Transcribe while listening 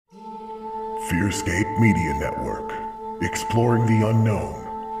Fearscape Media Network, exploring the unknown,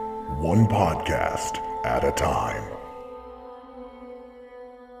 one podcast at a time.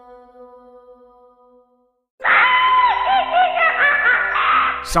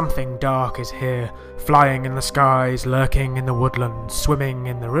 Something dark is here, flying in the skies, lurking in the woodlands, swimming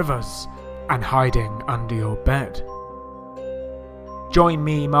in the rivers, and hiding under your bed. Join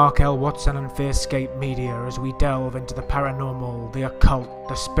me, Mark L. Watson, and Fearscape Media as we delve into the paranormal, the occult,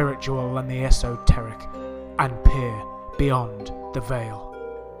 the spiritual, and the esoteric, and peer beyond the veil.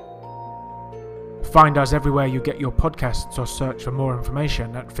 Find us everywhere you get your podcasts or search for more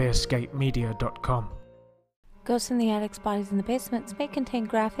information at fearscapemedia.com. Ghosts in the Attics, Bodies in the Basements may contain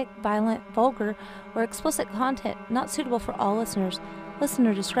graphic, violent, vulgar, or explicit content not suitable for all listeners.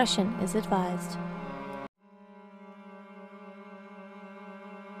 Listener discretion is advised.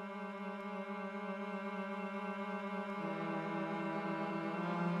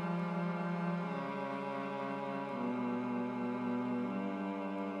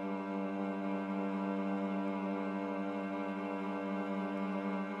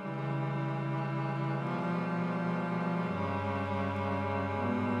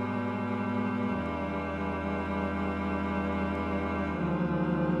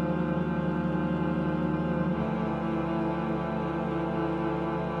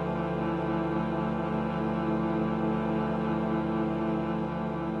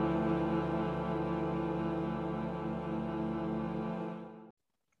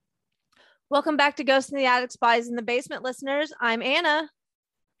 Welcome back to Ghosts in the Attics, Bodies in the Basement, listeners. I'm Anna.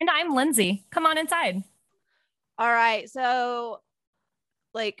 And I'm Lindsay. Come on inside. All right. So,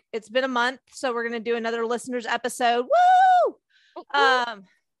 it's been a month, so we're going to do another listeners episode. Woo!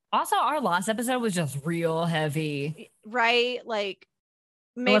 Also, our last episode was just real heavy. Right? Maybe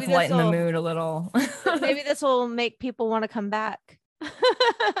let's lighten the mood a little. Maybe this will make people want to come back. We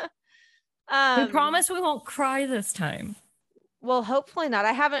promise we won't cry this time. Well, hopefully not.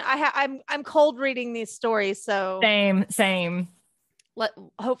 I'm cold reading these stories, so same.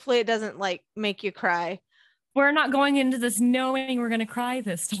 Hopefully it doesn't make you cry. We're not going into this knowing we're going to cry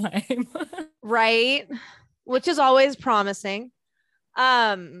this time. Right? Which is always promising.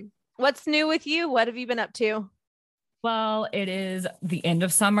 What's new with you? What have you been up to? Well, it is the end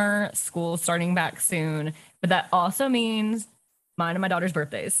of summer, school starting back soon, but that also means mine and my daughter's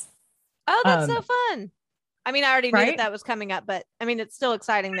birthdays. Oh, that's so fun. I mean, I already knew that was coming up, but I mean, it's still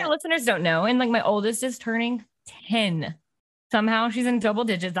exciting. That listeners don't know. And my oldest is turning 10. Somehow she's in double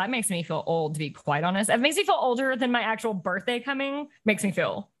digits. That makes me feel old, to be quite honest. It makes me feel older than my actual birthday coming. Makes me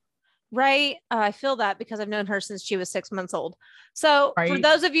feel. Right. I feel that because I've known her since she was 6 months old. So for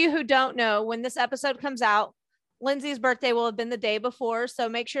those of you who don't know, when this episode comes out, Lindsay's birthday will have been the day before. So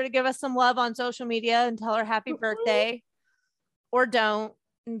make sure to give us some love on social media and tell her happy birthday, or don't,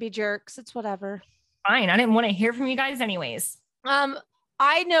 and be jerks. It's whatever. Fine. I didn't want to hear from you guys anyways.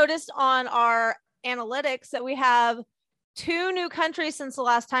 I noticed on our analytics that we have 2 new countries since the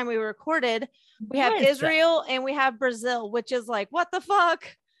last time we recorded. We have Israel and we have Brazil, which is what the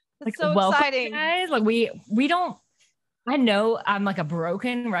fuck? It's so exciting. Guys. We don't, I know I'm a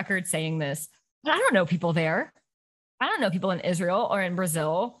broken record saying this, but I don't know people there. I don't know people in Israel or in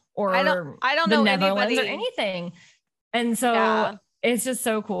Brazil or I don't the know Netherlands anybody. or anything. And so it's just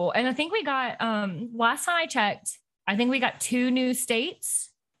so cool. And I think we got, last time I checked, I think we got 2 new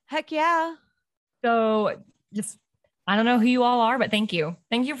states. Heck yeah. So just, I don't know who you all are, but thank you.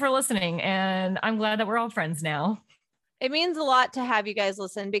 Thank you for listening. And I'm glad that we're all friends now. It means a lot to have you guys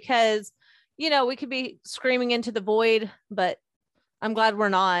listen because, we could be screaming into the void, but I'm glad we're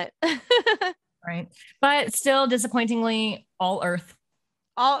not. Right. But still, disappointingly, all Earth.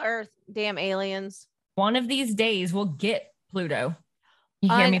 All Earth. Damn aliens. One of these days we'll get Pluto.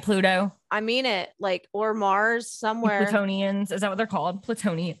 You hear me, Pluto? I mean it. Or Mars somewhere. Plutonians. Is that what they're called?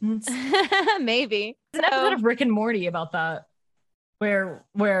 Plutonians. Maybe. There's an episode of Rick and Morty about that, where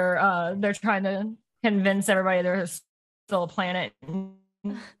they're trying to convince everybody there's still a planet.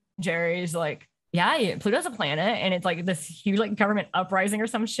 Jerry's yeah, Pluto's a planet, and it's this huge government uprising or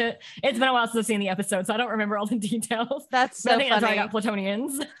some shit. It's been a while since I've seen the episode, so I don't remember all the details. That's so I think funny. That's why I got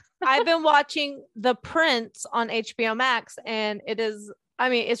Plutonians. I've been watching The Prince on HBO Max, and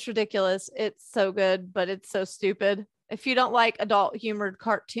it's ridiculous. It's so good, but it's so stupid. If you don't like adult humored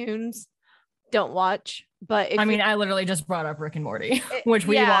cartoons, don't watch. But I literally just brought up Rick and Morty, which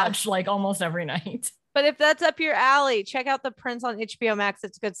we watch almost every night. But if that's up your alley, check out The Prince on HBO Max.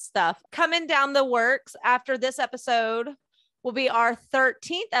 It's good stuff. Coming down the works after this episode will be our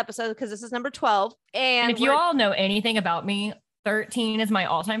 13th episode, because this is number 12. And if you all know anything about me, 13 is my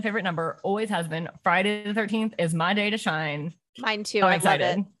all-time favorite number. Always has been. Friday the 13th is my day to shine. Mine too. I'm I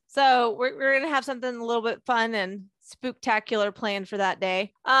excited. love it. So we're gonna have something a little bit fun and spooktacular planned for that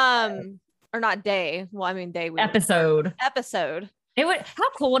day. Or not day. Well, I mean day. Episode. It would. How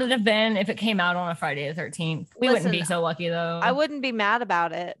cool would it have been if it came out on a Friday the 13th? We wouldn't be so lucky though. I wouldn't be mad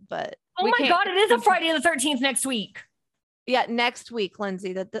about it, but oh my god, it is a Friday the 13th next week. Yeah, next week,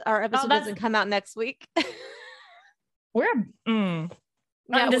 Lindsay. Our episode doesn't come out next week. I'm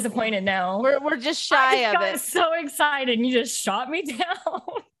disappointed now. We're just shy of it. I was so excited, and you just shot me down.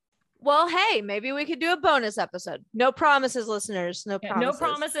 Well, hey, maybe we could do a bonus episode. No promises, listeners. No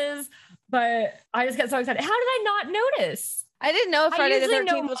promises. But I just got so excited. How did I not notice? I didn't know Friday the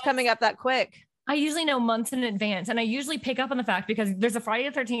 13th was coming up that quick. I usually know months in advance, and I usually pick up on the fact because there's a Friday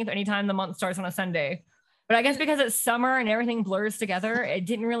the 13th anytime the month starts on a Sunday. But I guess because it's summer and everything blurs together, it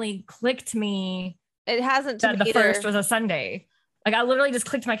didn't really click to me. It hasn't that the first was a Sunday. Like I literally just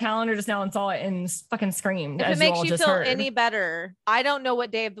clicked my calendar just now and saw it and fucking screamed. If it makes you feel any better, I don't know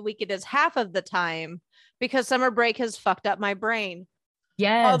what day of the week it is half of the time because summer break has fucked up my brain.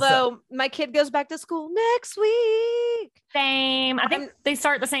 Yes. Although my kid goes back to school next week. Same. I think they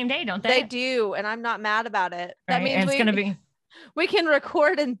start the same day, don't they? They do, and I'm not mad about it. Right. That means we can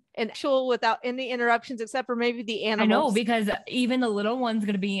record and actual without any interruptions except for maybe the animals. I know, because even the little one's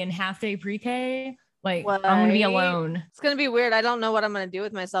going to be in half day pre-K. Like I'm going to be alone. It's going to be weird. I don't know what I'm going to do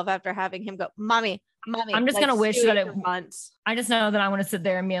with myself after having him go, mommy. I'm just going to wish that I just know that I want to sit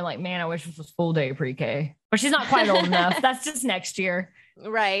there and be like, man, I wish this was full day pre-K, but she's not quite old enough. That's just next year.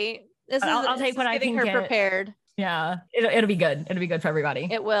 Right. I'll take what I can get. Prepared. Yeah. It'll be good. It'll be good for everybody.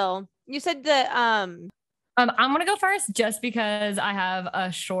 It will. You said that, I'm going to go first just because I have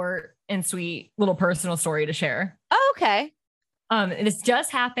a short and sweet little personal story to share. Oh, okay. This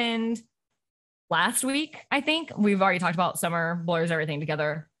just happened last week. I think we've already talked about summer blurs everything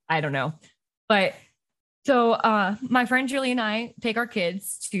together. I don't know. But so my friend Julie and I take our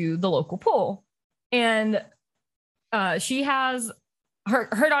kids to the local pool, and she has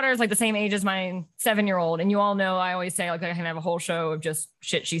her daughter is like the same age as my 7-year-old. And you all know, I always say like I can have a whole show of just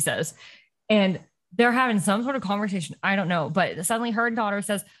shit she says. And they're having some sort of conversation. I don't know. But suddenly her daughter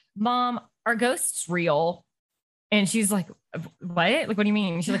says, Mom, are ghosts real? And she's like, what? Like, what do you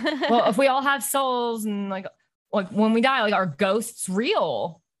mean? She's like, well, if we all have souls and like when we die, like, are ghosts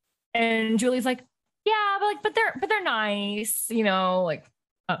real? And Julie's like, yeah, but they're nice, you know, like,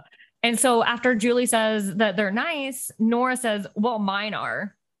 and so after Julie says that they're nice, Nora says, well, mine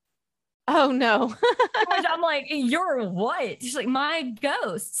are. Oh no. I'm like, you're what? She's like, my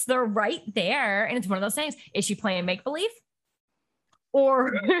ghosts, they're right there. And it's one of those things. Is she playing make-believe?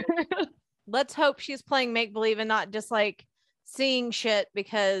 Or let's hope she's playing make-believe and not just like seeing shit,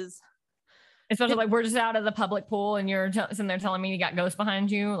 because especially like we're just out of the public pool and you're sitting there telling me you got ghosts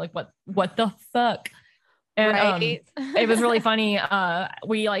behind you. Like what the fuck? And right. It was really funny.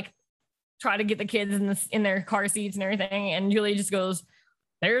 We like try to get the kids in their car seats and everything. And Julie just goes,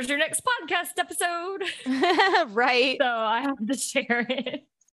 there's your next podcast episode. Right. So I have to share it.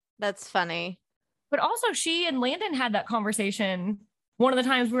 That's funny. But also she and Landon had that conversation one of the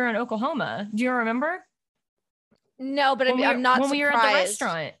times we were in Oklahoma. Do you remember? No, but I'm not surprised. When we were at the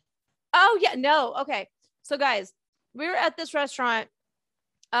restaurant. Oh yeah, no. Okay. So guys, we were at this restaurant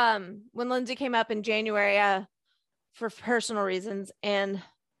when Lindsay came up in January for personal reasons, and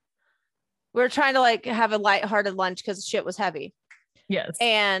we were trying to like have a lighthearted lunch because shit was heavy. Yes.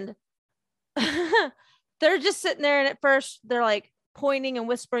 And they're just sitting there, and at first they're like pointing and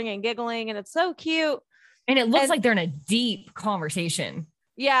whispering and giggling, and it's so cute. And it looks like they're in a deep conversation.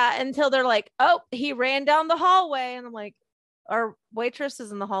 Yeah, until they're like, oh, he ran down the hallway. And I'm like, our waitress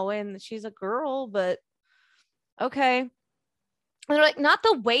is in the hallway and she's a girl, but okay. And they're like, not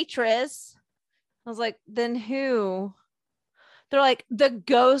the waitress. I was like, then who? They're like, the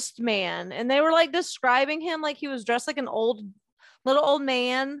ghost man. And they were like describing him like he was dressed like an little old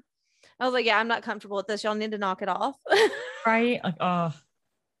man. I was like, yeah, I'm not comfortable with this. Y'all need to knock it off. Right? Like, oh.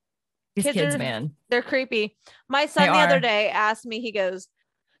 These kids, man. They're creepy. My son the other day asked me, he goes,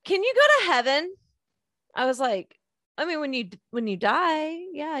 can you go to heaven? I was like, I mean, when you die,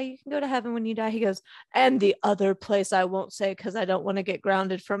 yeah, you can go to heaven when you die. He goes, and the other place I won't say because I don't want to get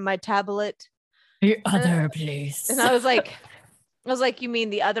grounded from my tablet. The other place. And I was like, you mean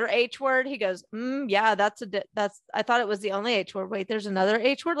the other H word? He goes, yeah, that's I thought it was the only H word. Wait, there's another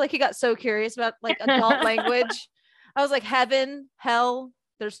H word? Like he got so curious about like adult language. I was like, heaven, hell.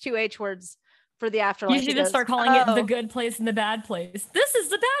 There's 2 H words for the afterlife. You should just start calling it the good place and the bad place. This is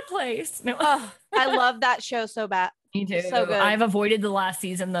the bad place. No. Oh, I love that show so bad. Me too. So good. I've avoided the last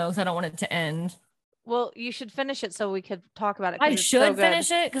season though, so I don't want it to end. Well, you should finish it so we could talk about it. I should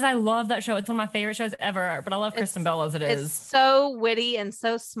finish it because I love that show. It's one of my favorite shows ever, but I love Kristen Bell as it is. It's so witty and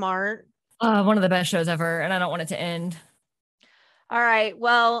so smart. One of the best shows ever, and I don't want it to end. All right.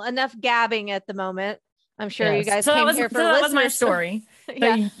 Well, enough gabbing at the moment. I'm sure you guys came here for listeners. That was my story.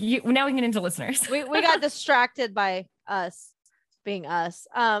 Yeah. Now we can get into listeners. we got distracted by us being us.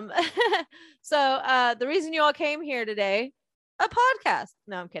 So the reason you all came here today, a podcast.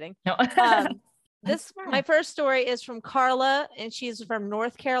 No, I'm kidding. No. My first story is from Carla, and she's from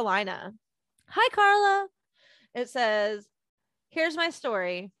North Carolina. Hi, Carla. It says, here's my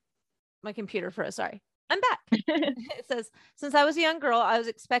story. My computer froze. Sorry. I'm back. It says, since I was a young girl, I was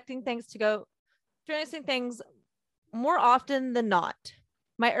experiencing things more often than not.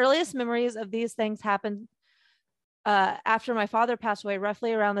 My earliest memories of these things happened after my father passed away,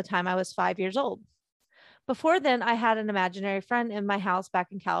 roughly around the time I was 5 years old. Before then, I had an imaginary friend in my house back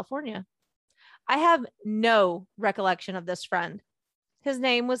in California. I have no recollection of this friend. His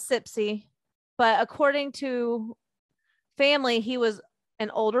name was Sipsy, but according to family, he was an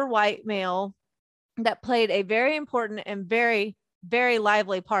older white male that played a very important and very, very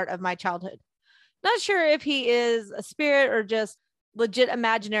lively part of my childhood. Not sure if he is a spirit or just legit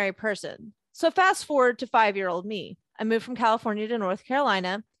imaginary person. So fast forward to 5-year-old me. I moved from California to North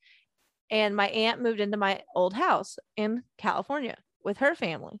Carolina, and my aunt moved into my old house in California with her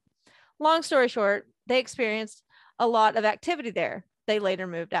family. Long story short, they experienced a lot of activity there. They later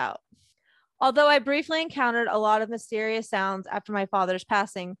moved out. Although I briefly encountered a lot of mysterious sounds after my father's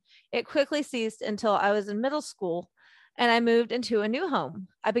passing, it quickly ceased until I was in middle school and I moved into a new home.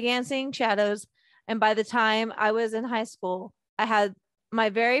 I began seeing shadows, and by the time I was in high school, I had my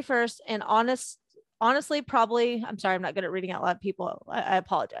very first and honestly, probably, I'm sorry, I'm not good at reading out loud, people. I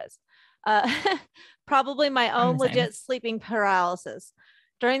apologize. Probably my own legit sleeping paralysis.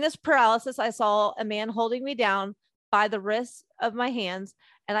 During this paralysis, I saw a man holding me down by the wrists of my hands,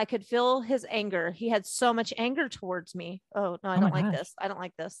 and I could feel his anger. He had so much anger towards me. Oh, no, I don't like this. I don't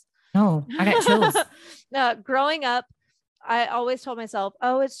like this. No, I got chills. Growing up, I always told myself,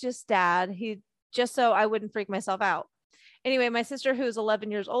 oh, it's just dad. He just so I wouldn't freak myself out. Anyway, my sister, who is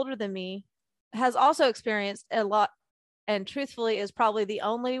 11 years older than me, has also experienced a lot, and truthfully is probably the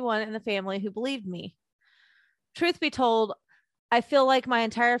only one in the family who believed me. Truth be told, I feel like my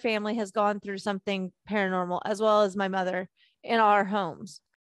entire family has gone through something paranormal, as well as my mother, in our homes.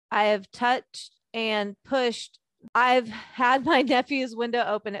 I have touched and pushed. I've had my nephew's window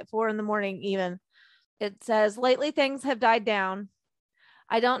open at 4 a.m. even. It says, lately things have died down.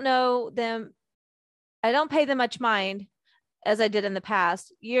 I don't pay them much mind as I did in the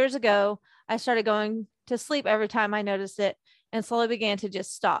past. Years ago, I started going to sleep every time I noticed it and slowly began to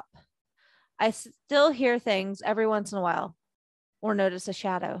just stop. I still hear things every once in a while or notice a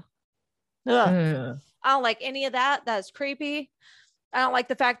shadow. I don't like any of that. That's creepy. I don't like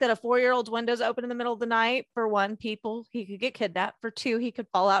the fact that a 4-year-old's window's open in the middle of the night. For one, he could get kidnapped. For two, he could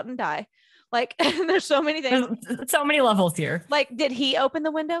fall out and die. Like, there's so many things. There's so many levels here. Like, did he open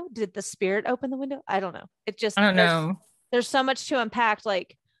the window? Did the spirit open the window? I don't know. I don't know. There's so much to unpack.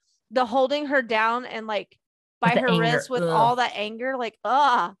 Like the holding her down and like by her wrist with all that anger. Like,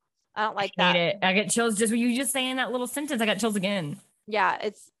 I don't like that. Hate it. I get chills just when you just saying that little sentence. I got chills again. Yeah,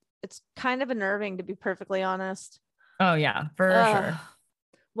 it's kind of unnerving, to be perfectly honest. Oh yeah, for sure.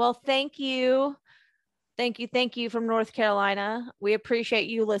 Well, thank you from North Carolina. We appreciate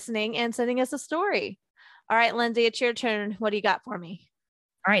you listening and sending us a story. All right, Lindsay, it's your turn. What do you got for me?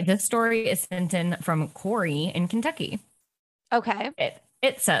 All right, this story is sent in from Corey in Kentucky. Okay.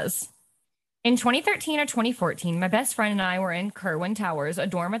 It says, in 2013 or 2014, my best friend and I were in Kerwin Towers, a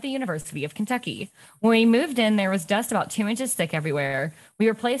dorm at the University of Kentucky. When we moved in, there was dust about 2 inches thick everywhere. We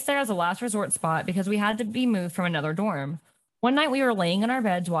were placed there as a last resort spot because we had to be moved from another dorm. One night we were laying in our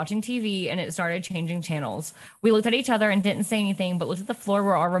beds watching TV and it started changing channels. We looked at each other and didn't say anything, but looked at the floor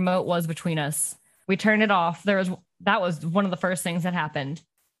where our remote was between us. We turned it off. That was one of the first things that happened.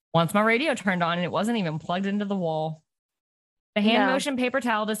 Once my radio turned on and it wasn't even plugged into the wall. The hand motion paper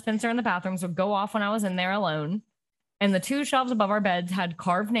towel dispenser in the bathrooms would go off when I was in there alone. And the 2 shelves above our beds had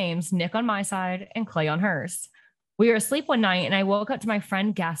carved names, Nick on my side and Clay on hers. We were asleep one night and I woke up to my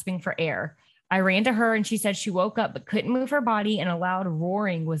friend gasping for air. I ran to her and she said she woke up but couldn't move her body and a loud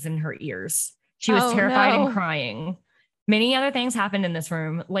roaring was in her ears. She was terrified and crying. Many other things happened in this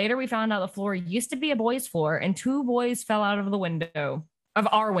room. Later, we found out the floor used to be a boys' floor and 2 boys fell out of the window, of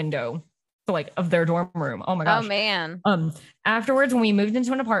our window. So like of their dorm room. Oh my gosh. Oh man. Afterwards, when we moved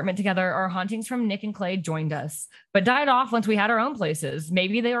into an apartment together, our hauntings from Nick and Clay joined us, but died off once we had our own places.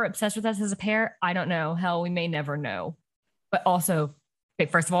 Maybe they were obsessed with us as a pair. I don't know. Hell, we may never know. But also, okay,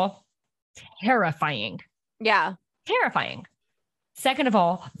 first of all, terrifying. Yeah. Terrifying. Second of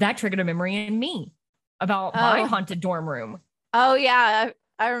all, that triggered a memory in me about my haunted dorm room. Oh, yeah.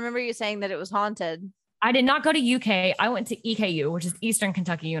 I remember you saying that it was haunted. I did not go to UK. I went to EKU, which is Eastern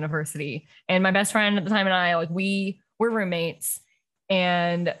Kentucky University. And my best friend at the time and I, like, we were roommates,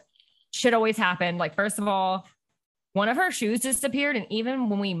 and shit always happened. Like, first of all, one of her shoes disappeared. And even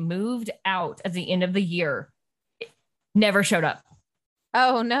when we moved out at the end of the year, it never showed up.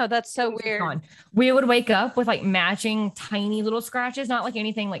 Oh, no, that's so weird. Gone. We would wake up with like matching tiny little scratches, not like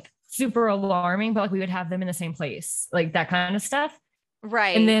anything like super alarming, but like we would have them in the same place, like that kind of stuff.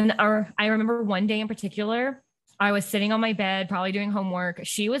 Right. And then I remember one day in particular, I was sitting on my bed, probably doing homework.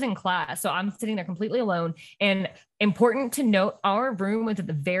 She was in class. So I'm sitting there completely alone. And important to note, our room was at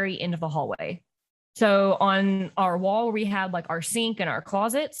the very end of the hallway. So on our wall, where we had like our sink and our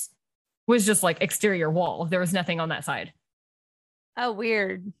closets was just like exterior wall. There was nothing on that side. Oh,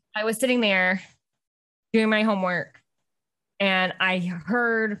 weird. I was sitting there doing my homework, and I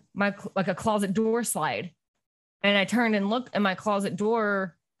heard like a closet door slide, and I turned and looked, and my closet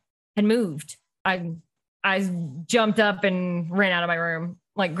door had moved. I jumped up and ran out of my room,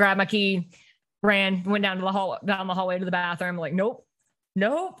 like grabbed my key, went down the hallway to the bathroom. Like, nope.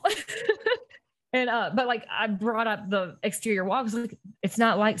 And but like I brought up the exterior wall because like, it's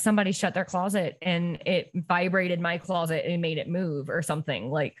not like somebody shut their closet and it vibrated my closet and made it move or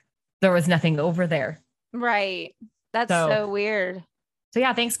something. Like there was nothing over there. Right. That's so weird. So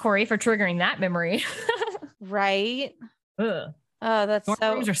yeah, thanks Corey for triggering that memory. Right. Ugh. Oh, that's dorm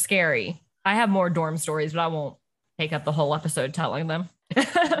rooms are scary. I have more dorm stories, but I won't take up the whole episode telling them.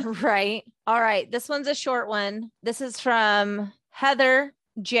 Right. All right. This one's a short one. This is from Heather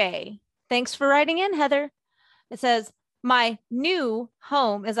J. Thanks for writing in, Heather. It says, my new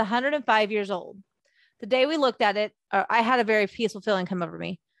home is 105 years old. The day we looked at it, I had a very peaceful feeling come over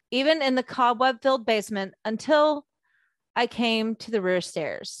me, even in the cobweb-filled basement, until I came to the rear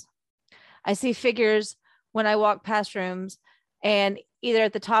stairs. I see figures when I walk past rooms, and either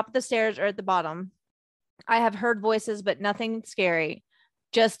at the top of the stairs or at the bottom. I have heard voices, but nothing scary,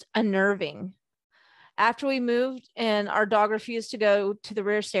 just unnerving. After we moved in, our dog refused to go to the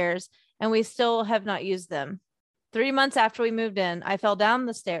rear stairs, and we still have not used them. 3 months after we moved in, I fell down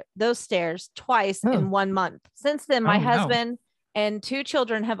those stairs twice in 1 month. Since then, my husband and 2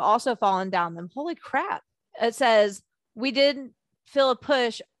 children have also fallen down them. Holy crap. It says, we didn't feel a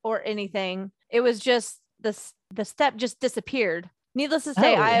push or anything. It was just the step just disappeared. Needless to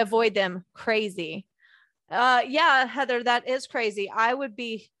say, I avoid them. Crazy. Yeah, Heather, that is crazy. I would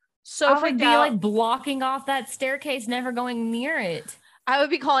be so freaked out. Like blocking off that staircase, never going near it. I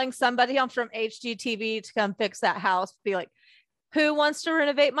would be calling somebody on from HGTV to come fix that house. Be like, who wants to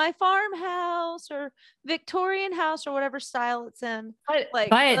renovate my farmhouse or Victorian house or whatever style it's in? But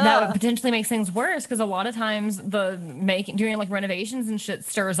that would potentially make things worse because a lot of times doing like renovations and shit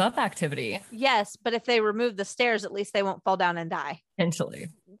stirs up activity. Yes, but if they remove the stairs, at least they won't fall down and die.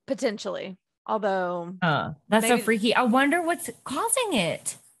 Potentially. Although that's so freaky. I wonder what's causing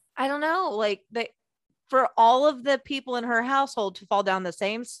it. I don't know. Like for all of the people in her household to fall down the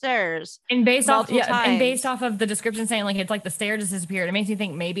same stairs. And based off of the description saying like it's like the stair just disappeared, it makes me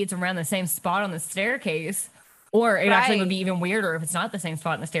think maybe it's around the same spot on the staircase, or it actually would be even weirder if it's not the same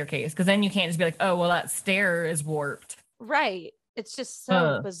spot in the staircase, because then you can't just be like, oh, well, that stair is warped. Right. It's just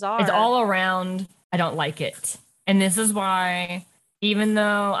so bizarre. It's all around. I don't like it. And this is why, even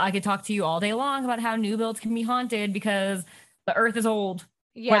though I could talk to you all day long about how new builds can be haunted because the earth is old.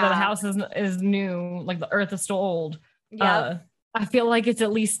 Yeah. Whether the house is new, like the earth is still old. Yeah. I feel like it's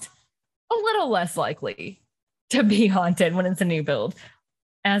at least a little less likely to be haunted when it's a new build,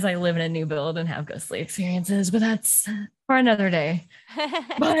 as I live in a new build and have ghostly experiences, but that's for another day.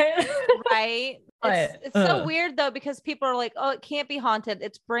 Right. It's so weird though, because people are like, oh, it can't be haunted.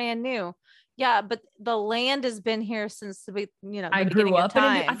 It's brand new. Yeah. But the land has been here since the I grew up in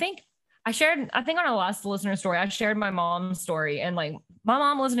I think on our last listener story, I shared my mom's story, and like my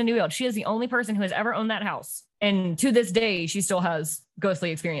mom lives in a new build. She is the only person who has ever owned that house. And to this day, she still has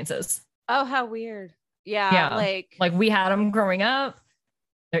ghostly experiences. Oh, how weird. Yeah. Like we had them growing up.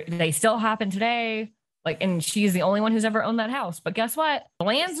 They still happen today. Like, and she's the only one who's ever owned that house. But guess what? The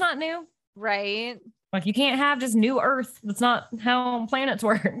land's not new. Right. Like you can't have just new earth. That's not how planets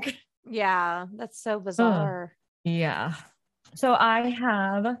work. Yeah. That's so bizarre. Yeah. So I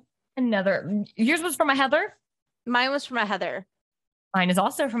have another. Yours was from a Heather? Mine was from a Heather. Mine is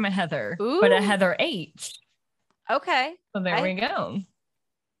also from a Heather, but a Heather H. Okay. So there we go.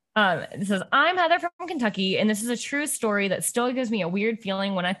 It says, I'm Heather from Kentucky, and this is a true story that still gives me a weird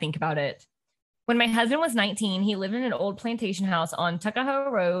feeling when I think about it. When my husband was 19, he lived in an old plantation house on Tuckahoe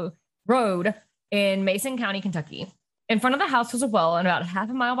Road Road in Mason County, Kentucky. In front of the house was a well, and about half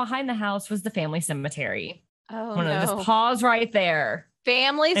a mile behind the house was the family cemetery. Oh, I'm gonna no. just pause right there.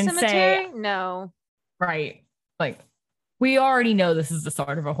 Family and cemetery? say, no. Right. Like, we already know this is the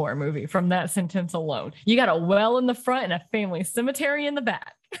start of a horror movie from that sentence alone. You got a well in the front and a family cemetery in the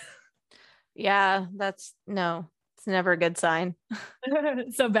back. Yeah, it's never a good sign.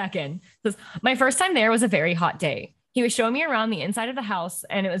 So back in. Says, my first time there was a very hot day. He was showing me around the inside of the house,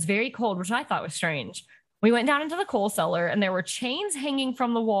 and it was very cold, which I thought was strange. We went down into the coal cellar, and there were chains hanging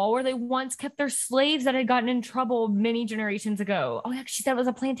from the wall where they once kept their slaves that had gotten in trouble many generations ago. Oh, yeah, she said it was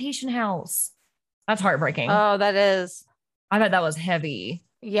a plantation house. That's heartbreaking. Oh, that is. I bet that was heavy.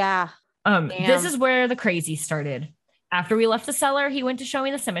 Yeah. This is where the crazy started. After we left the cellar, he went to show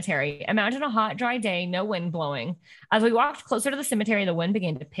me the cemetery. Imagine a hot, dry day, no wind blowing. As we walked closer to the cemetery, the wind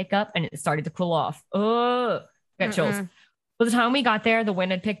began to pick up and it started to cool off. Oh, got chills. By the time we got there, the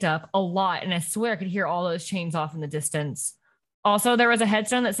wind had picked up a lot, and I swear I could hear all those chains off in the distance. Also, there was a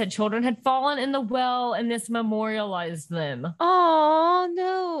headstone that said children had fallen in the well, and this memorialized them. Oh,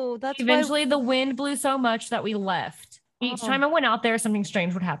 no. That's eventually the wind blew so much that we left. Each time I went out there, something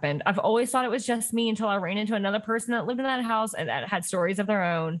strange would happen. I've always thought it was just me until I ran into another person that lived in that house and that had stories of their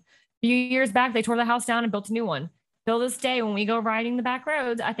own. A few years back, they tore the house down and built a new one. Till this day, when we go riding the back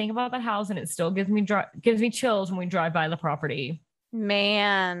roads, I think about that house, and it still gives me chills when we drive by the property.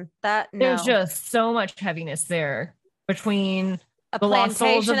 Man, there's just so much heaviness there between the lost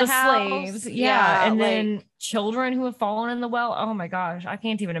souls of the slaves, and then children who have fallen in the well. Oh my gosh, I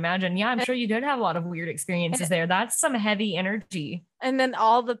can't even imagine. Yeah, I'm sure you did have a lot of weird experiences there. That's some heavy energy. And then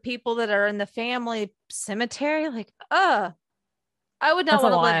all the people that are in the family cemetery, I would not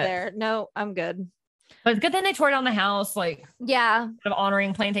want to live there. No, I'm good. But it's good that they tore down the house, of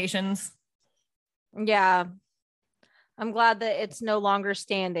honoring plantations. Yeah. I'm glad that it's no longer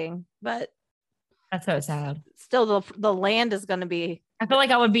standing, but that's so sad. Still, the land is going to be. I feel like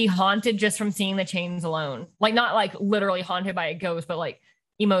I would be haunted just from seeing the chains alone. Like, not like literally haunted by a ghost, but like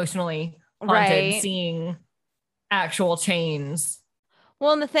emotionally haunted, seeing actual chains.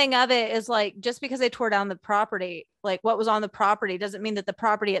 Well, and the thing of it is, like, just because they tore down the property, like what was on the property doesn't mean that the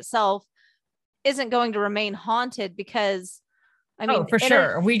property itself isn't going to remain haunted, because I mean, for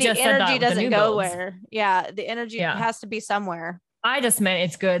sure. We just said that energy doesn't go where. Yeah. The energy has to be somewhere. I just meant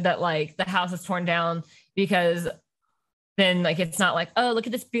it's good that like the house is torn down, because then like it's not like, oh, look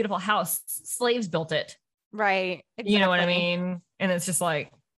at this beautiful house, slaves built it, right? Exactly. You know what I mean? And it's just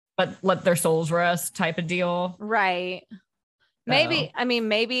like, but let their souls rest type of deal, right? Maybe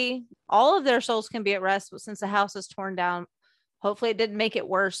all of their souls can be at rest, but since the house is torn down, hopefully it didn't make it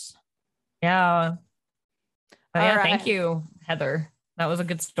worse. Yeah. Thank you, Heather. That was a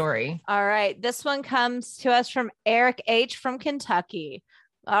good story. All right. This one comes to us from Eric H. from Kentucky.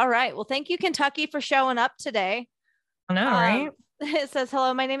 All right. Well, thank you, Kentucky, for showing up today. I know, right? It says,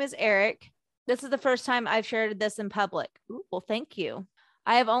 hello, my name is Eric. This is the first time I've shared this in public. Ooh, well, thank you.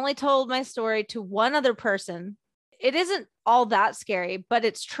 I have only told my story to one other person. It isn't all that scary, but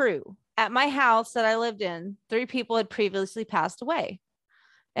it's true. At my house that I lived in, 3 people had previously passed away.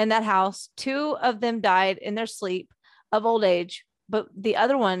 In that house, 2 of them died in their sleep of old age, but the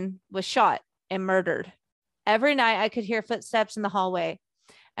other one was shot and murdered. Every night I could hear footsteps in the hallway,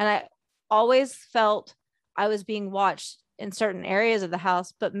 and I always felt I was being watched in certain areas of the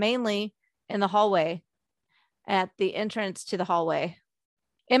house, but mainly in the hallway, at the entrance to the hallway.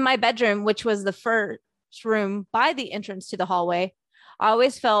 In my bedroom, which was the first room by the entrance to the hallway, I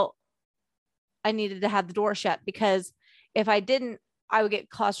always felt I needed to have the door shut, because if I didn't, I would get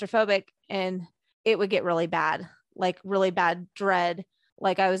claustrophobic and it would get really bad, like really bad dread,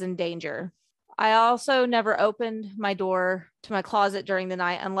 like I was in danger. I also never opened my door to my closet during the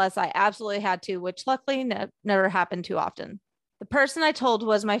night unless I absolutely had to, which luckily never happened too often. The person I told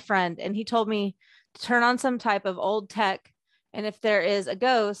was my friend, and he told me to turn on some type of old tech, and if there is a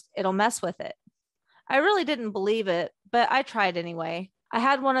ghost, it'll mess with it. I really didn't believe it, but I tried anyway. I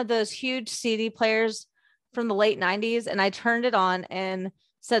had one of those huge CD players from the late 90s, and I turned it on and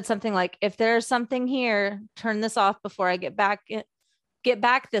said something like, if there's something here, turn this off before I get back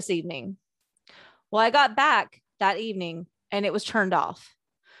this evening. Well, I got back that evening and it was turned off,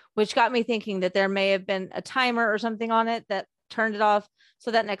 which got me thinking that there may have been a timer or something on it that turned it off.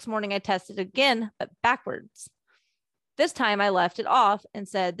 So that next morning I tested again, but backwards. This time I left it off and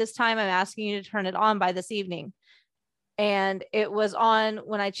said, this time I'm asking you to turn it on by this evening. And it was on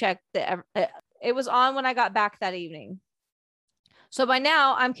when I checked it was on when I got back that evening. So by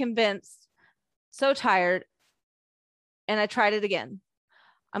now I'm convinced, so tired, and I tried it again.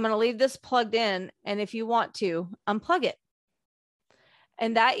 I'm going to leave this plugged in, and if you want to, unplug it.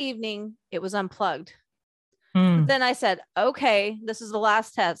 And that evening it was unplugged. Then I said, okay, this is the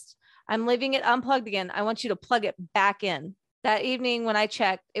last test. I'm leaving it unplugged again. I want you to plug it back in. That evening when I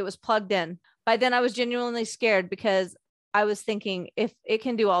checked, it was plugged in. By then I was genuinely scared because I was thinking, if it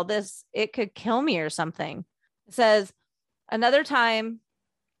can do all this, it could kill me or something. It says, another time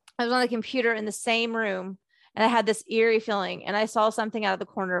I was on the computer in the same room and I had this eerie feeling and I saw something out of the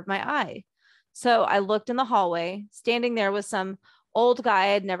corner of my eye. So I looked in the hallway. Standing there was some old guy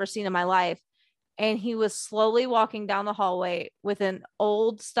I had never seen in my life. And he was slowly walking down the hallway with an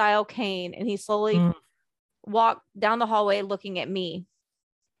old style cane. And he slowly walked down the hallway looking at me.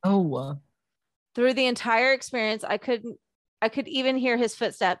 Oh. Through the entire experience, I could even hear his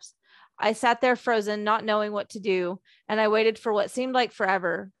footsteps. I sat there frozen, not knowing what to do. And I waited for what seemed like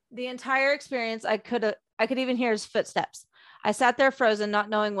forever. The entire experience, I could even hear his footsteps. I sat there frozen, not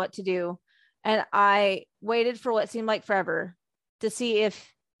knowing what to do. And I waited for what seemed like forever to see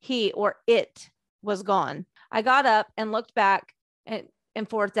if he or it was gone. I got up and looked back and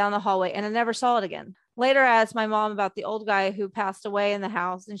forth down the hallway, and I never saw it again. Later, I asked my mom about the old guy who passed away in the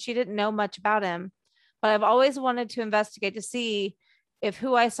house, and she didn't know much about him. But I've always wanted to investigate to see if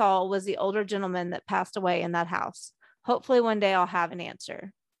who I saw was the older gentleman that passed away in that house. Hopefully one day I'll have an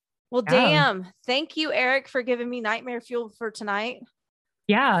answer. Well, damn. Thank you, Eric, for giving me nightmare fuel for tonight.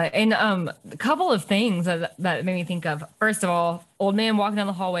 Yeah. And a couple of things that made me think of. First of all, old man walking down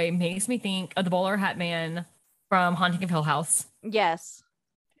the hallway makes me think of the bowler hat man from Haunting of Hill House. Yes.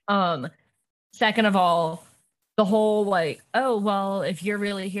 Second of all, the whole like, oh, well, if you're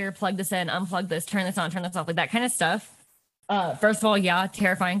really here, plug this in, unplug this, turn this on, turn this off, like that kind of stuff. First of all, yeah,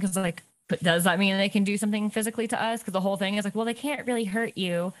 terrifying, because like, but does that mean they can do something physically to us? Because the whole thing is like, well, they can't really hurt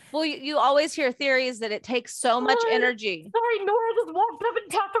you. Well, you always hear theories that it takes so much energy. Sorry, Nora just walked up and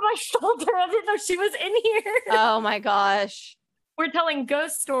tapped on my shoulder. I didn't know she was in here. Oh my gosh. We're telling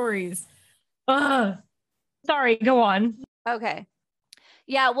ghost stories. Sorry, go on. Okay.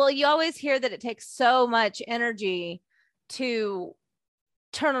 Yeah, well, you always hear that it takes so much energy to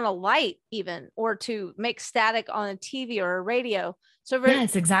turn on a light even, or to make static on a TV or a radio. So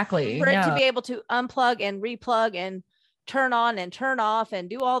yes, exactly. For it to be able to unplug and replug and turn on and turn off and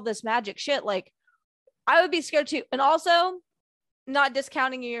do all this magic shit, like I would be scared too. And also, not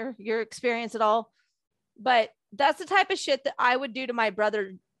discounting your experience at all, but that's the type of shit that I would do to my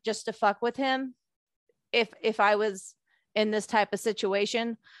brother just to fuck with him if I was in this type of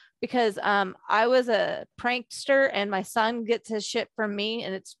situation, because I was a prankster and my son gets his shit from me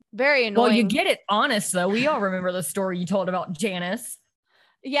and it's very annoying. Well, you get it honest though. We all remember the story you told about Janice.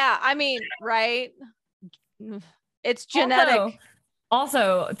 Yeah, I mean, right? It's genetic.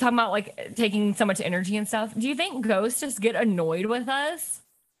 Also, talking about like taking so much energy and stuff. Do you think ghosts just get annoyed with us?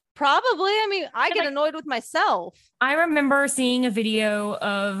 Probably. I mean, I get annoyed with myself. I remember seeing a video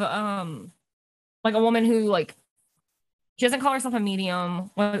of like a woman who like, she doesn't call herself a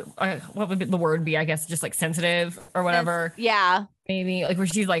medium. What would the word be? I guess just like sensitive or whatever. Yeah. Maybe like where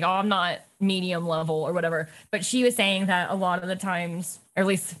she's like, oh, I'm not medium level or whatever. But she was saying that a lot of the times, or at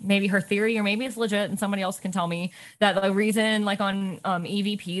least maybe her theory, or maybe it's legit and somebody else can tell me, that the reason like on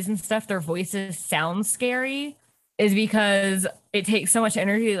EVPs and stuff, their voices sound scary is because it takes so much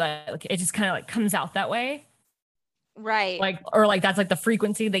energy that like, it just kind of like comes out that way. Right. Like, or like that's like the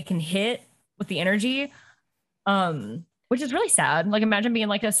frequency they can hit with the energy. Which is really sad. Like, imagine being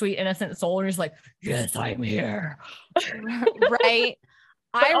like a sweet, innocent soul and just like, yes, I'm here. Right.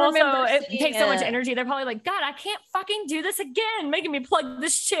 I remember it takes so much energy. They're probably like, God, I can't fucking do this again, making me plug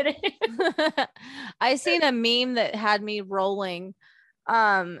this shit in. I seen a meme that had me rolling.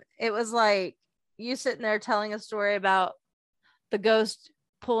 It was like you sitting there telling a story about the ghost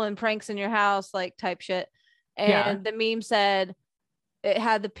pulling pranks in your house, like type shit. And the meme said, it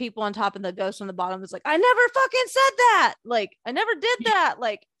had the people on top and the ghost on the bottom. Was like, I never fucking said that. Like, I never did that.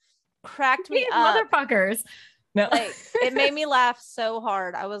 Like, cracked me up. Motherfuckers. No. Like, it made me laugh so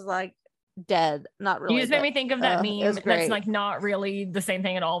hard. I was like, dead. Not really. You just made me think of that meme. That's like not really the same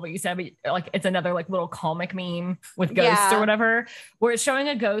thing at all, but you said, but like it's another like little comic meme with ghosts or whatever, where it's showing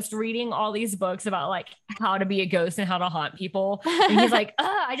a ghost reading all these books about like how to be a ghost and how to haunt people. And he's like,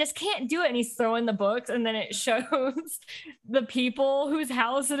 I just can't do it. And he's throwing the books, and then it shows the people whose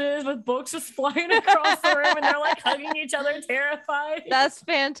house it is with books just flying across the room, and they're like hugging each other, terrified. That's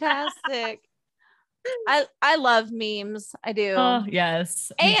fantastic. I love memes. I do.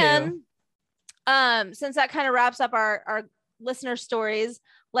 Yes. And since that kind of wraps up our listener stories,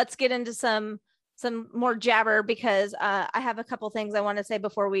 let's get into some more jabber, because I have a couple things I want to say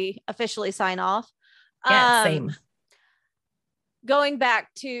before we officially sign off. Yeah, same. Going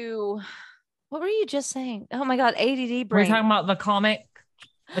back to, what were you just saying? Oh my God, ADD brain. We're talking about the comic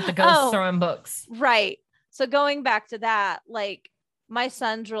with the ghosts throwing books. Right. So going back to that, like my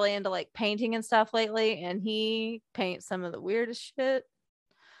son's really into like painting and stuff lately, and he paints some of the weirdest shit.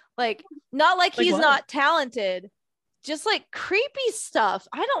 Like, not like he's not talented, just like creepy stuff.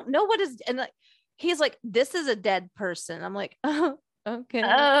 I don't know what is, and like he's like, this is a dead person. I'm like, oh, okay.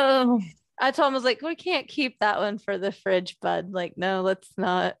 Oh, I told him, I was like, we can't keep that one for the fridge, bud. Like, no, let's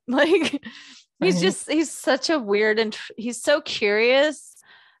not. Like, he's such a weird, and he's so curious,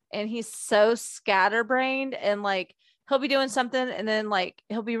 and he's so scatterbrained, and like he'll be doing something, and then like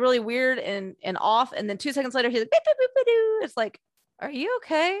he'll be really weird and off, and then 2 seconds later he's like, beep, beep, beep, beep, beep. It's like, are you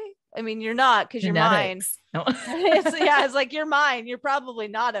okay? I mean, you're not, because you're mine. No. It's like, you're mine. You're probably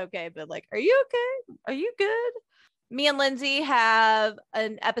not okay, but like, are you okay? Are you good? Me and Lindsay have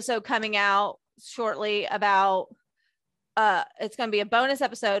an episode coming out shortly about it's going to be a bonus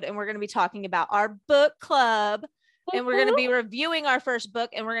episode, and we're going to be talking about our book club, and we're going to be reviewing our first book,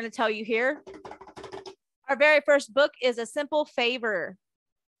 and we're going to tell you here. Our very first book is A Simple Favor.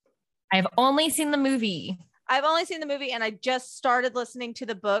 I've only seen the movie. And I just started listening to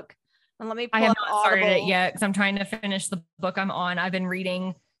the book. And let me pull I have up not started Audible. it yet because I'm trying to finish the book I'm on. I've been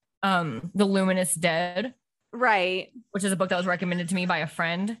reading The Luminous Dead. Right. Which is a book that was recommended to me by a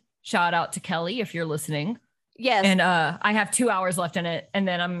friend. Shout out to Kelly if you're listening. Yes. And I have 2 hours left in it, and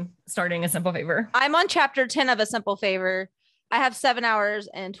then I'm starting A Simple Favor. I'm on chapter 10 of A Simple Favor. I have 7 hours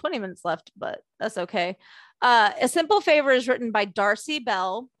and 20 minutes left, but that's okay. A Simple Favor is written by Darcy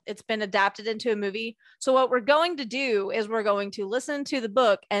Bell. It's been adapted into a movie. So what we're going to do is we're going to listen to the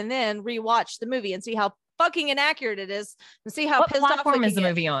book and then rewatch the movie and see how fucking inaccurate it is, and see how what pissed off platform we is the can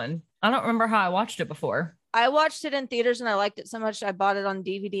movie on? I don't remember how I watched it before. I watched it in theaters and I liked it so much I bought it on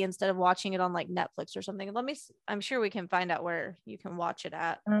DVD instead of watching it on like Netflix or something. I'm sure we can find out where you can watch it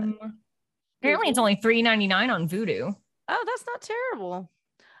at. Apparently it's only $3.99 on Vudu. Oh, that's not terrible.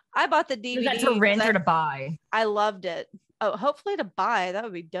 I bought the DVD. Is that to rent or to buy? I loved it. Oh, hopefully to buy. That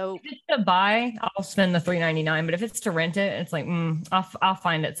would be dope. If it's to buy, I'll spend the $3.99. But if it's to rent it, it's like, I'll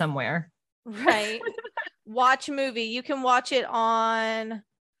find it somewhere. Right. Watch a movie. You can watch it on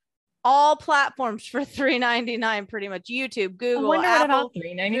all platforms for $3.99, pretty much. YouTube, Google, Apple.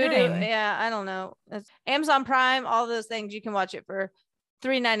 $3.99. Yeah, I don't know. It's Amazon Prime, all those things. You can watch it for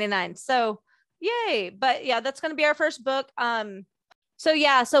 $3.99. So yay. But yeah, that's going to be our first book.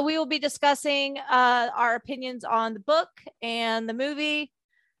 So we will be discussing our opinions on the book and the movie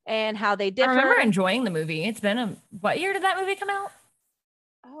and how they differ. I remember enjoying the movie. It's been what year did that movie come out?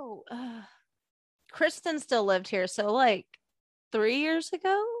 Oh, Kristen still lived here, so like 3 years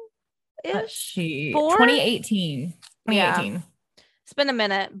ago ish. 2018. Yeah. It's been a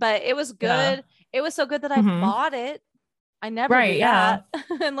minute, but it was good. Yeah. It was so good that I bought it. I never do that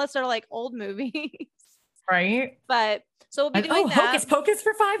unless they're like old movies. Right. But so we'll be doing that. Hocus Pocus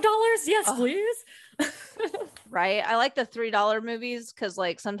for $5. Yes, please. Right. I like the $3 movies because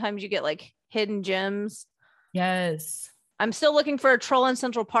like sometimes you get like hidden gems. Yes. I'm still looking for a Troll in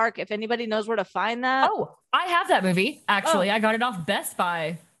Central Park. If anybody knows where to find that. Oh, I have that movie. Actually, I got it off Best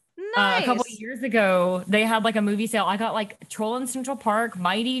Buy. Nice. A couple of years ago. They had like a movie sale. I got like Troll in Central Park,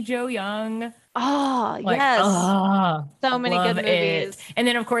 Mighty Joe Young. Oh, yes. So many good movies. And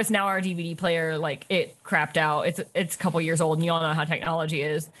then of course now our DVD player, like it crapped out. It's a couple years old, and you all know how technology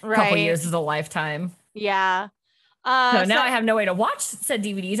is. Right. A couple years is a lifetime. Yeah. So now I have no way to watch said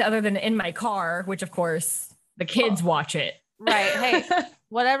DVDs other than in my car, which of course the kids watch it. Right. Hey,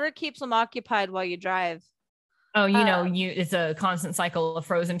 whatever keeps them occupied while you drive. Oh, it's a constant cycle of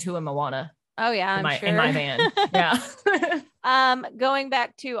Frozen 2 and Moana. Oh yeah, in my van. Yeah. Going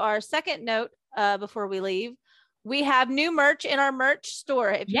back to our second note before we leave, we have new merch in our merch store.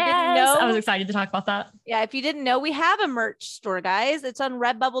 If you didn't know, I was excited to talk about that. Yeah, if you didn't know, we have a merch store, guys. It's on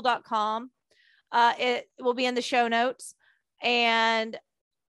redbubble.com. It will be in the show notes, and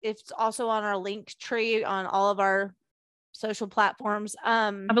it's also on our link tree on all of our social platforms.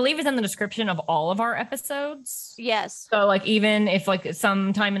 I believe it's in the description of all of our episodes. Yes. So like even if like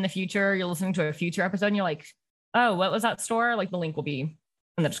sometime in the future you're listening to a future episode and you're like, oh, what was that store? Like the link will be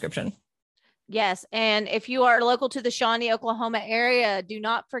in the description. Yes. And if you are local to the Shawnee, Oklahoma area, do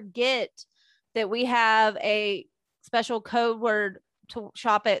not forget that we have a special code word to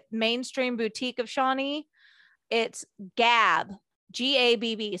shop at Mainstream Boutique of Shawnee. It's GAB.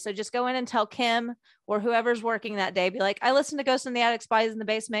 GABB. So just go in and tell Kim or whoever's working that day, be like, I listened to Ghosts in the Attic, Spies in the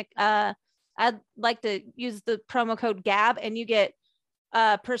Basement. I'd like to use the promo code GAB, and you get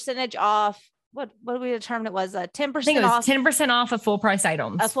percentage off. What do we determine it was? 10% off. 10% off of full price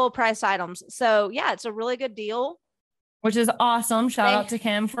items. Full price items. So yeah, it's a really good deal. Which is awesome. Shout out to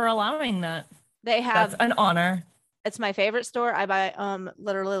Kim for allowing that. That's an honor. It's my favorite store. I buy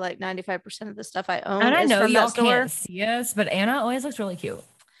literally like 95% of the stuff I own. And I know from y'all that store. can't see us, but Anna always looks really cute.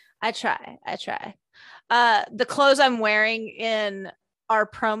 I try. The clothes I'm wearing in our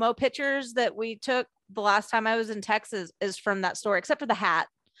promo pictures that we took the last time I was in Texas is from that store, except for the hat.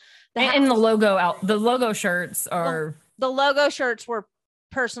 And the logo shirts are the logo shirts were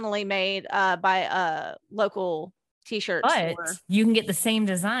personally made by a local t-shirt store. You can get the same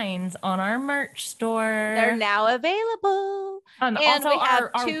designs on our merch store. They're now available. And also we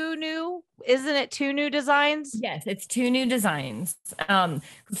have two new designs? Yes, it's 2 new designs.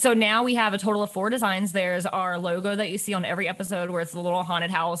 So now we have a total of 4 designs. There's our logo that you see on every episode where it's the little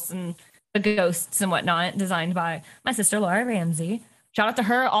haunted house and the ghosts and whatnot, designed by my sister Laura Ramsey. Shout out to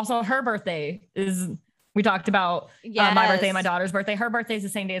her. Also, her birthday is, we talked about my birthday and my daughter's birthday. Her birthday is the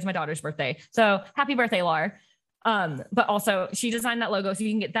same day as my daughter's birthday. So happy birthday, Laura. But also she designed that logo, so you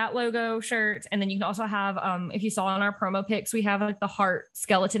can get that logo shirt. And then you can also have, if you saw in our promo pics, we have like the heart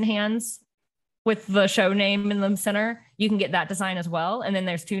skeleton hands with the show name in the center. You can get that design as well. And then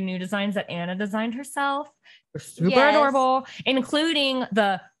there's 2 new designs that Anna designed herself. They're super adorable, including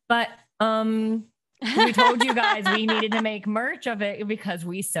we told you guys we needed to make merch of it because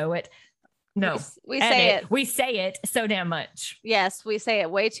we sew it. No, we say it. We say it so damn much. Yes, we say it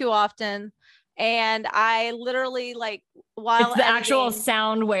way too often. And I literally, like, while it's the actual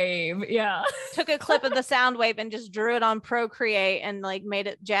sound wave, took a clip of the sound wave and just drew it on Procreate and like made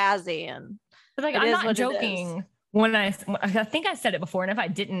it jazzy. And like, I'm not joking when I think I said it before, and if I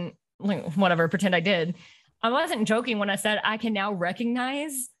didn't, like, whatever, pretend I did. I wasn't joking when I said I can now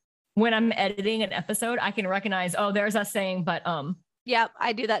recognize when I'm editing an episode. I can recognize, oh, there's us saying, but Yep,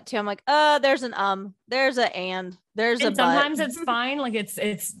 I do that too. I'm like, there's an there's a and, there's a sometimes it's fine, like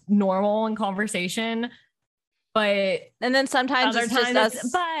it's normal in conversation, but and then sometimes other it's times just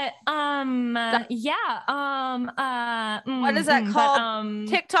us. What is that called?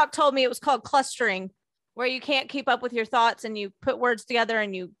 TikTok told me it was called clustering, where you can't keep up with your thoughts and you put words together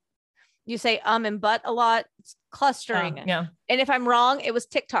and you say and but a lot. It's clustering. Yeah. And if I'm wrong, it was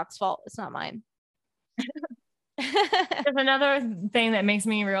TikTok's fault. It's not mine. There's another thing that makes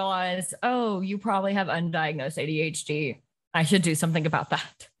me realize, you probably have undiagnosed ADHD. I should do something about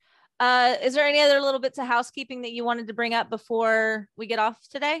that. Is there any other little bits of housekeeping that you wanted to bring up before we get off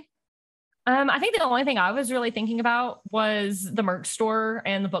today? I think the only thing I was really thinking about was the merch store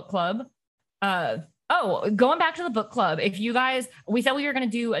and the book club. Going back to the book club, if you guys, we said we were going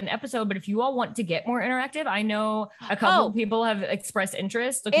to do an episode, but if you all want to get more interactive, I know a couple of people have expressed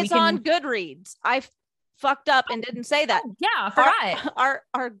interest. Like, it's on Goodreads. I fucked up and didn't say that. Yeah, I forgot.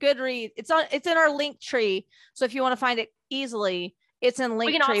 Our Goodreads, it's in our link tree. So if you want to find it easily, it's in link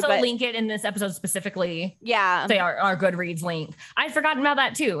tree. We can also link it in this episode specifically. Yeah. Say our Goodreads link. I'd forgotten about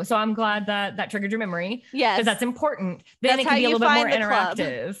that too. So I'm glad that triggered your memory. Yes. Because that's important. Then it can be a little bit more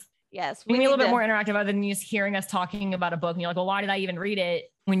interactive. Yes. We need a little bit more interactive other than just hearing us talking about a book. And you're like, well, why did I even read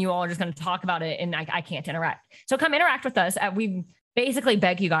it when you all are just going to talk about it and I can't interact? So come interact with us. We basically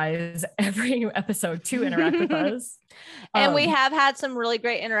beg you guys every episode to interact with us. And we have had some really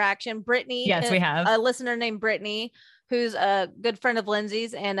great interaction. Brittany. Yes, we have. A listener named Brittany, who's a good friend of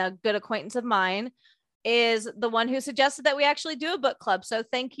Lindsay's and a good acquaintance of mine, is the one who suggested that we actually do a book club. So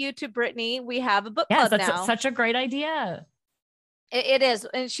thank you to Brittany. We have a book club now. That's such a great idea. It is.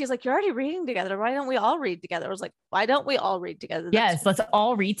 And she's like, you're already reading together. Why don't we all read together? I was like, why don't we all read together? Let's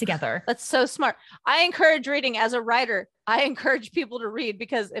all read together. That's so smart. I encourage reading. As a writer, I encourage people to read,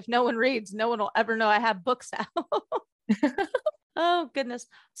 because if no one reads, no one will ever know I have books out. Oh, goodness.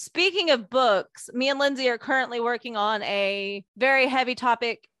 Speaking of books, me and Lindsay are currently working on a very heavy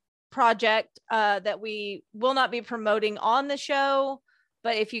topic project that we will not be promoting on the show.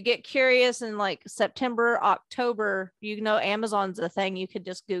 But if you get curious in like September, October, Amazon's a thing. You could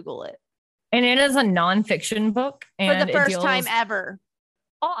just Google it. And it is a nonfiction book. And for the first time ever.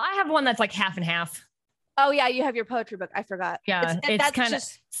 Oh, I have one that's like half and half. Oh, yeah. You have your poetry book. I forgot. Yeah. That's kind of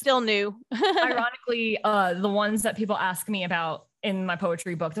still new. Ironically, the ones that people ask me about in my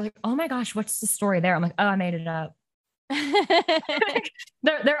poetry book, they're like, oh my gosh, what's the story there? I'm like, oh, I made it up.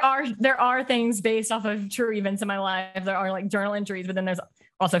 there are things based off of true events in my life. There are like journal entries, but then there's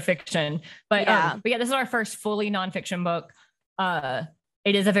also fiction. But yeah, this is our first fully nonfiction book.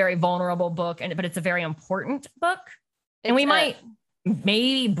 It is a very vulnerable book, but it's a very important book. And we might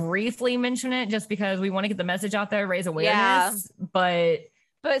maybe briefly mention it just because we want to get the message out there, raise awareness. Yeah.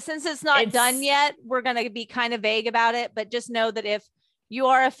 But since it's not done yet, we're going to be kind of vague about it. But just know that if you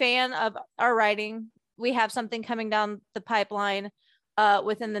are a fan of our writing, we have something coming down the pipeline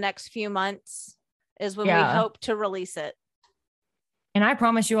within the next few months is when we hope to release it. And I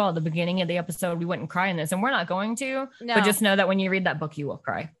promise you all at the beginning of the episode, we wouldn't cry in this, and we're not going to, No. but just know that when you read that book, you will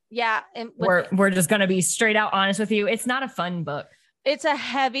cry. Yeah. And We're just going to be straight out honest with you. It's not a fun book. It's a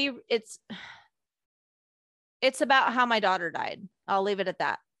heavy, it's about how my daughter died. I'll leave it at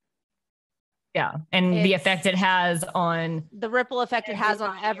that. Yeah. And the effect it has on the ripple effect it has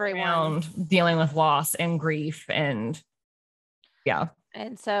on everyone dealing with loss and grief. And yeah.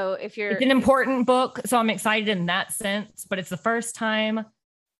 And so it's an important book. So I'm excited in that sense, but it's the first time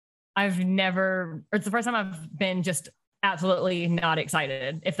I've been just absolutely not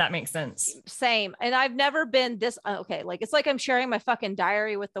excited, if that makes sense. Same. And I've never been this, okay. Like, it's like I'm sharing my fucking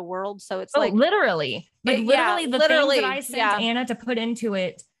diary with the world. So it's like literally the things that I sent Anna to put into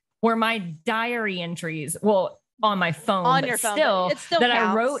it were my diary entries. Well, on my phone, on your phone, still it still that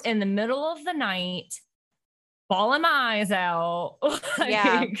counts. I wrote in the middle of the night, bawling my eyes out.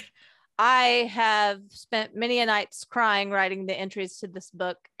 Yeah. I have spent many a nights crying, writing the entries to this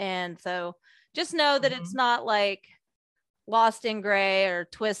book. And so just know that it's not like Lost in Gray or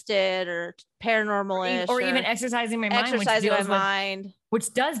Twisted or Paranormal-ish. Or even Exercising My Mind.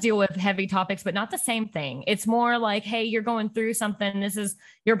 Which does deal with heavy topics, but not the same thing. It's more like, hey, you're going through something. This is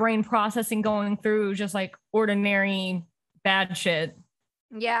your brain processing going through just like ordinary bad shit.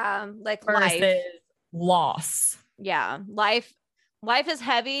 Yeah. Like versus life. Loss. Yeah. Life is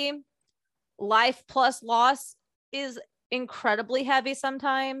heavy. Life plus loss is incredibly heavy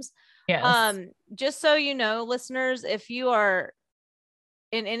sometimes. Yes. Just so you know, listeners, if you are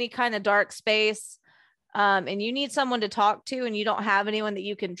in any kind of dark space, and you need someone to talk to and you don't have anyone that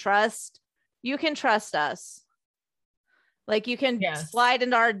you can trust us. Like, you can slide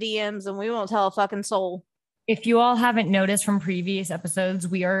into our DMs and we won't tell a fucking soul. If you all haven't noticed from previous episodes,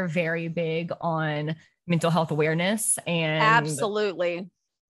 we are very big on mental health awareness and absolutely.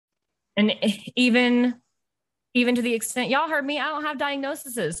 And even to the extent y'all heard me, I don't have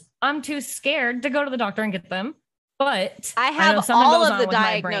diagnoses. I'm too scared to go to the doctor and get them. But I have all of the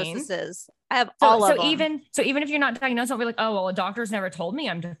diagnoses. I have all of them. So even if you're not diagnosed, don't be like, oh, well, a doctor's never told me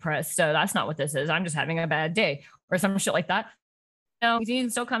I'm depressed, so that's not what this is. I'm just having a bad day or some shit like that. No, you can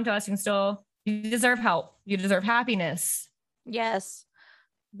still come to us. You deserve help. You deserve happiness. Yes.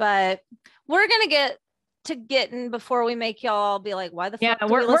 But we're going to get to getting before we make y'all be like, why the fuck do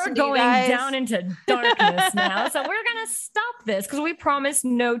we listen to you guys? We're going down into darkness now. So we're going to stop this because we promised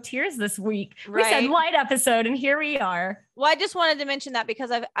no tears this week. Right. We said light episode and here we are. Well, I just wanted to mention that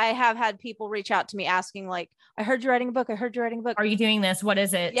because I have had people reach out to me asking like, I heard you're writing a book. Are you doing this? What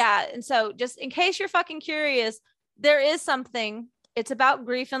is it? Yeah. And so just in case you're fucking curious, there is something. It's about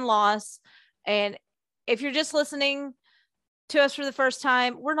grief and loss. And if you're just listening to us for the first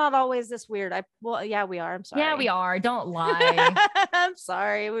time, we're not always this weird. Yeah, we are. I'm sorry. Yeah, we are. Don't lie. I'm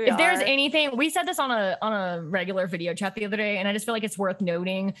sorry. If there's anything, we said this on a regular video chat the other day, and I just feel like it's worth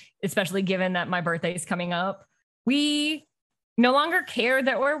noting, especially given that my birthday is coming up. We no longer care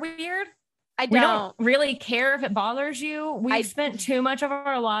that we're weird. We don't really care if it bothers you. We've spent too much of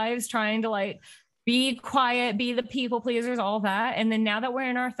our lives trying to like be quiet, be the people pleasers, all that. And then now that we're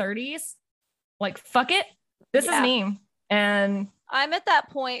in our 30s, like, fuck it. This is me. And I'm at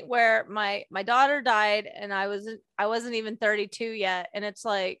that point where my daughter died and I wasn't even 32 yet. And it's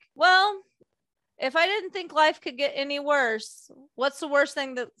like, well, if I didn't think life could get any worse, what's the worst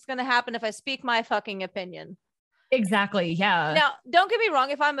thing that's going to happen if I speak my fucking opinion? Exactly. Yeah. Now, don't get me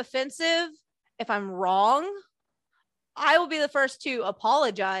wrong. If I'm offensive, if I'm wrong, I will be the first to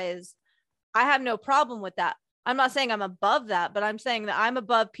apologize. I have no problem with that. I'm not saying I'm above that, but I'm saying that I'm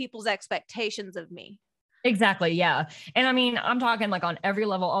above people's expectations of me. Exactly. Yeah. And I mean, I'm talking like on every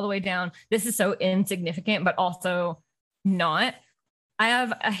level, all the way down. This is so insignificant, but also not. I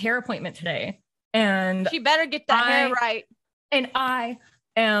have a hair appointment today and she better get that hair right. And I'm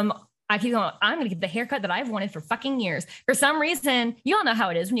going to get the haircut that I've wanted for fucking years. For some reason, you all know how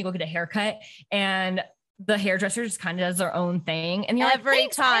it is when you go get a haircut and the hairdresser just kind of does their own thing. And you're every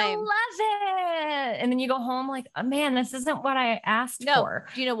like, time, I love it. And then you go home like, oh, man, this isn't what I asked for.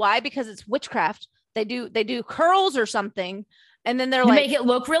 Do you know why? Because it's witchcraft. They do curls or something. And then they make it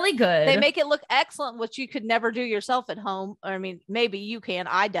look really good. They make it look excellent, which you could never do yourself at home. I mean, maybe you can.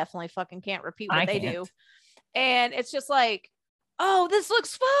 I definitely fucking can't repeat what they do. And it's just like, oh, this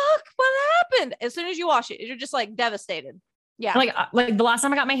looks what happened? As soon as you wash it, you're just like devastated. Yeah. Like the last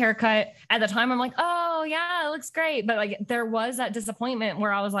time I got my haircut, at the time I'm like, oh yeah, it looks great. But like there was that disappointment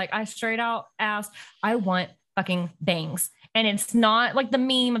where I was like, I straight out asked, I want fucking bangs. And it's not like the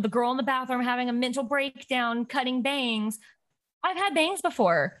meme of the girl in the bathroom having a mental breakdown, cutting bangs. I've had bangs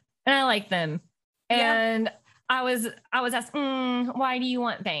before and I like them. And I was asked, why do you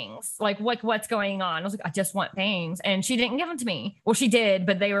want bangs? Like what's going on? I was like, I just want bangs. And she didn't give them to me. Well, she did,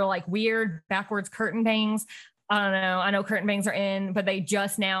 but they were like weird backwards curtain bangs. I don't know. I know curtain bangs are in, but they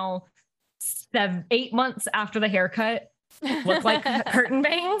just now 8 months after the haircut look like curtain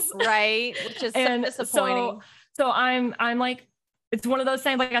bangs. Right. Which is so disappointing. So I'm like, it's one of those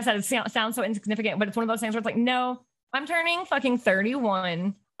things, like I said, it sounds so insignificant, but it's one of those things where it's like, no, I'm turning fucking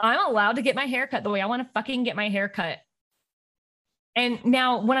 31. I'm allowed to get my hair cut the way I want to fucking get my hair cut. And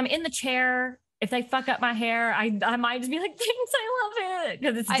now when I'm in the chair, if they fuck up my hair, I might just be like, thanks, I love it.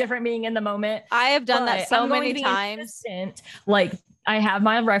 Because it's different being in the moment. I have done that so many times. Like I have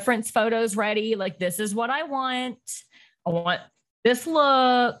my reference photos ready. Like, this is what I want. I want this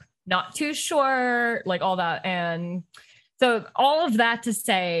look, not too short, like all that. And so all of that to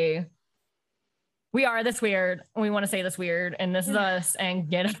say, we are this weird. We want to say this weird, and this is us, and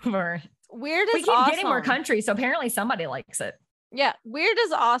get over. Weird is awesome. We keep getting more countries, so apparently somebody likes it. Yeah, weird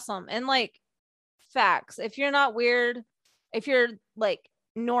is awesome. And like, facts. If you're not weird, if you're like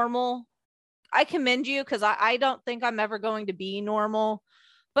normal, I commend you, because I don't think I'm ever going to be normal.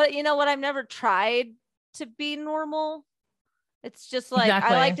 But you know what? I've never tried to be normal. It's just like,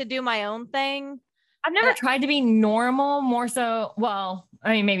 exactly. I like to do my own thing. I've never tried to be normal, more so, well,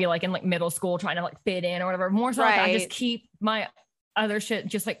 I mean, maybe like in like middle school, trying to like fit in or whatever, more so like I just keep my other shit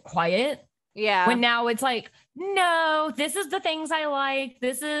just like quiet. Yeah. When now it's like, no, this is the things I like.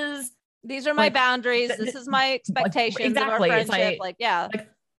 These are my boundaries. This is my expectations of our friendship.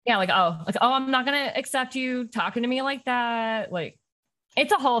 I'm not going to accept you talking to me like that. Like,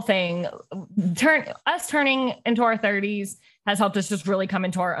 it's a whole thing. Us turning into our 30s has helped us just really come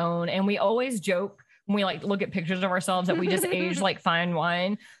into our own. And we always joke when we like look at pictures of ourselves that we just age like fine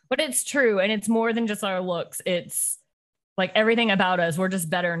wine, but it's true. And it's more than just our looks. It's like everything about us. We're just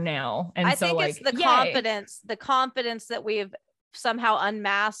better now. And I think it's the confidence that we've somehow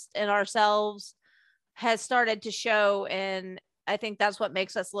unmasked in ourselves has started to show. And I think that's what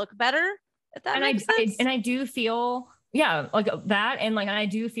makes us look better. If that makes sense. And I do feel, like that. And like, I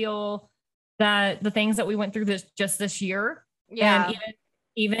do feel that the things that we went through this year, and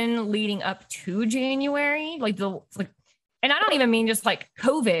even leading up to January, and I don't even mean just like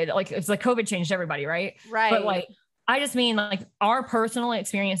COVID, like it's like COVID changed everybody, right? Right. But like, I just mean like our personal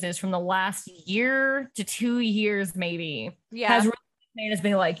experiences from the last year to 2 years, maybe, has really made us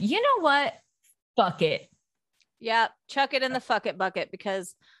be like, you know what? Fuck it. Yeah. Chuck it in the fuck it bucket,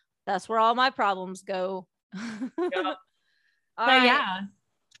 because that's where all my problems go. Yeah. All right. Yeah.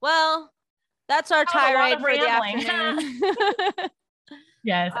 Well, that's our tirade for the afternoon.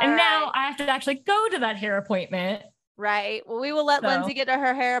 Yes. And now I have to actually go to that hair appointment. Right. Well, we will let Lindsay get to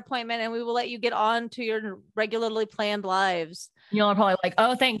her hair appointment, and we will let you get on to your regularly planned lives. You're probably like,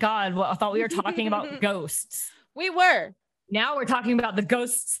 oh, thank God. Well, I thought we were talking about ghosts. We were. Now we're talking about the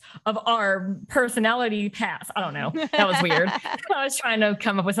ghosts of our personality past. I don't know. That was weird. I was trying to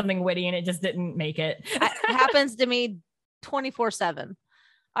come up with something witty and it just didn't make it. It happens to me 24/7.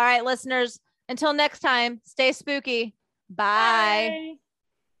 All right, listeners. Until next time, stay spooky. Bye.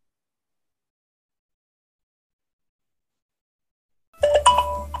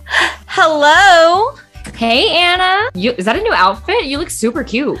 Hello. Hey, Anna. Is that a new outfit? You look super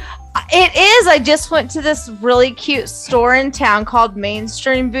cute. It is. I just went to this really cute store in town called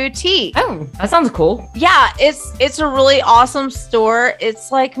Mainstream Boutique. Oh, that sounds cool. Yeah, it's a really awesome store.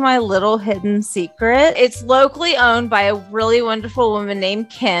 It's like my little hidden secret. It's locally owned by a really wonderful woman named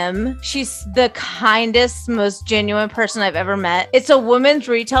Kim. She's the kindest, most genuine person I've ever met. It's a women's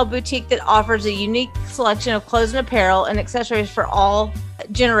retail boutique that offers a unique selection of clothes and apparel and accessories for all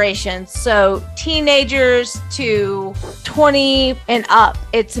generations. So teenagers to 20 and up.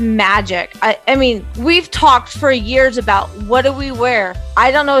 It's magic. I mean, we've talked for years about what do we wear? I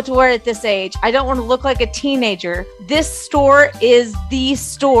don't know what to wear at this age. I don't want to look like a teenager. This store is the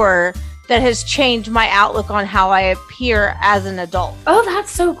store that has changed my outlook on how I appear as an adult. Oh, that's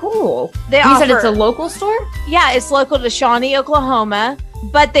so cool. You said it's a local store? Yeah, it's local to Shawnee, Oklahoma,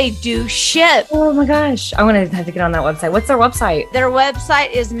 but they do ship. Oh my gosh. I'm going to have to get on that website. What's their website? Their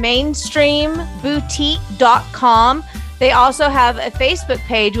website is mainstreamboutique.com. They also have a Facebook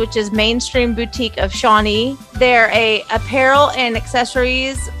page, which is Mainstream Boutique of Shawnee. They're a apparel and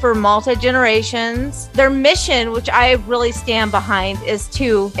accessories for multi-generations. Their mission, which I really stand behind, is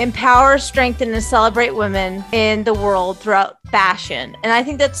to empower, strengthen, and celebrate women in the world throughout fashion. And I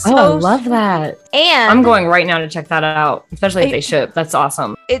think that's I love that. And I'm going right now to check that out, especially if they ship. That's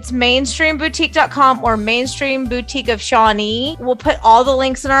awesome. It's mainstreamboutique.com or Mainstream Boutique of Shawnee. We'll put all the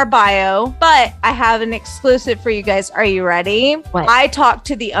links in our bio, but I have an exclusive for you guys. Are you ready? What? I talked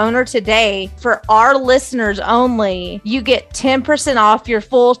to the owner today. For our listeners only, you get 10% off your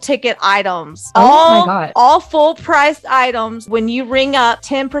full ticket items. Oh my God. All full priced items when you ring up,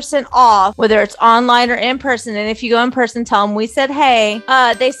 10% off, whether it's online or in person. And if you go in person, tell them we said, hey,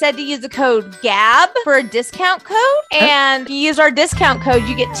 they said to use the code GAB for a discount code. And if you use our discount code,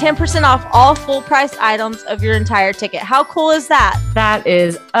 you get 10% off all full price items of your entire ticket. How cool is that? That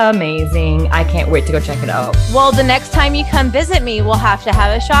is amazing. I can't wait to go check it out. Well, the next time you come visit me, we'll have to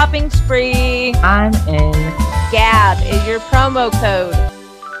have a shopping spree. I'm in. GAB is your promo code.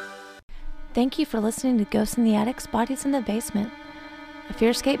 Thank you for listening to Ghosts in the Attics, Bodies in the Basement, a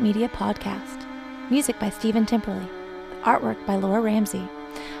Fearscape Media podcast. Music by Stephen Timperley. Artwork by Laura Ramsey.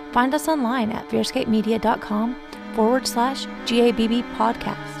 Find us online at fearscapemedia.com/GABB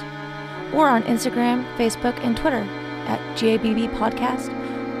podcast, or on Instagram, Facebook, and Twitter at GABB podcast,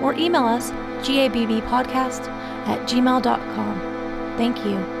 or email us gabbpodcast@gmail.com. Thank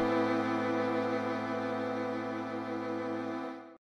you.